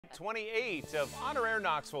Flight 28 of HonorAir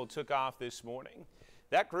Knoxville took off this morning.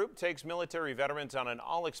 That group takes military veterans on an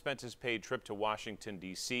all-expenses-paid trip to Washington,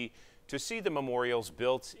 D.C. to see the memorials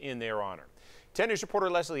built in their honor. 10 News reporter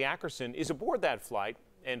Leslie Ackerson is aboard that flight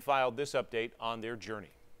and filed this update on their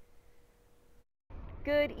journey.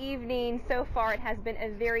 Good evening. So far, it has been a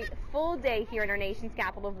very full day here in our nation's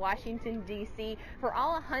capital of Washington, D.C. for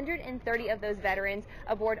all 130 of those veterans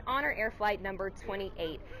aboard HonorAir flight number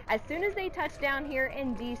 28. As soon as they touched down here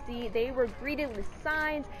in D.C., they were greeted with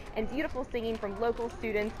signs and beautiful singing from local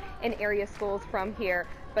students and area schools from here.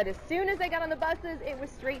 But as soon as they got on the buses, it was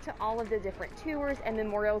straight to all of the different tours and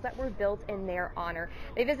memorials that were built in their honor.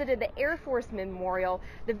 They visited the Air Force Memorial,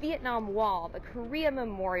 the Vietnam Wall, the Korea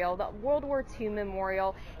Memorial, the World War II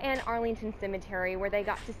Memorial, and Arlington Cemetery, where they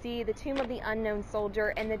got to see the Tomb of the Unknown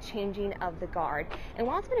Soldier and the changing of the guard. And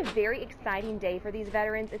while it's been a very exciting day for these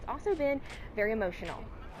veterans, it's also been very emotional.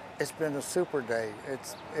 It's been a super day.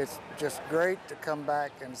 It's just great to come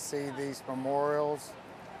back and see these memorials.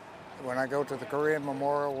 When I go to the Korean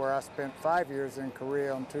Memorial, where I spent 5 years in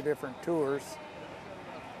Korea on 2 different tours,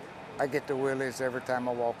 I get the willies every time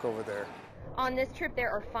I walk over there. On this trip,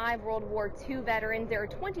 there are 5 World War II veterans, there are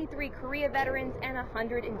 23 Korea veterans, and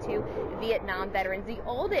 102 Vietnam veterans. The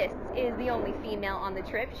oldest is the only female on the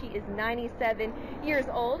trip. She is 97 years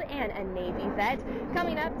old and a Navy vet.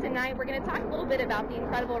 Coming up tonight, we're going to talk a little bit about the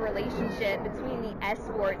incredible relationship between the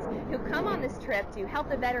escorts who come on this trip to help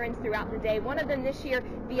the veterans throughout the day. One of them this year,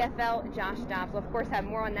 VFL Josh Dobbs. We'll, of course, have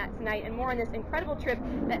more on that tonight and more on this incredible trip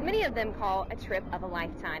that many of them call a trip of a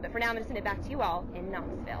lifetime. But for now, I'm going to send it back to you all in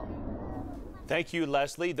Knoxville. Thank you,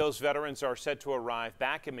 Leslie. Those veterans are set to arrive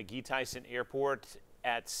back at McGee-Tyson Airport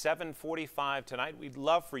at 7:45 tonight. We'd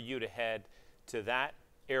love for you to head to that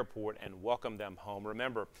airport and welcome them home.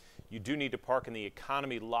 Remember, you do need to park in the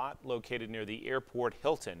economy lot located near the airport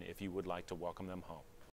Hilton if you would like to welcome them home.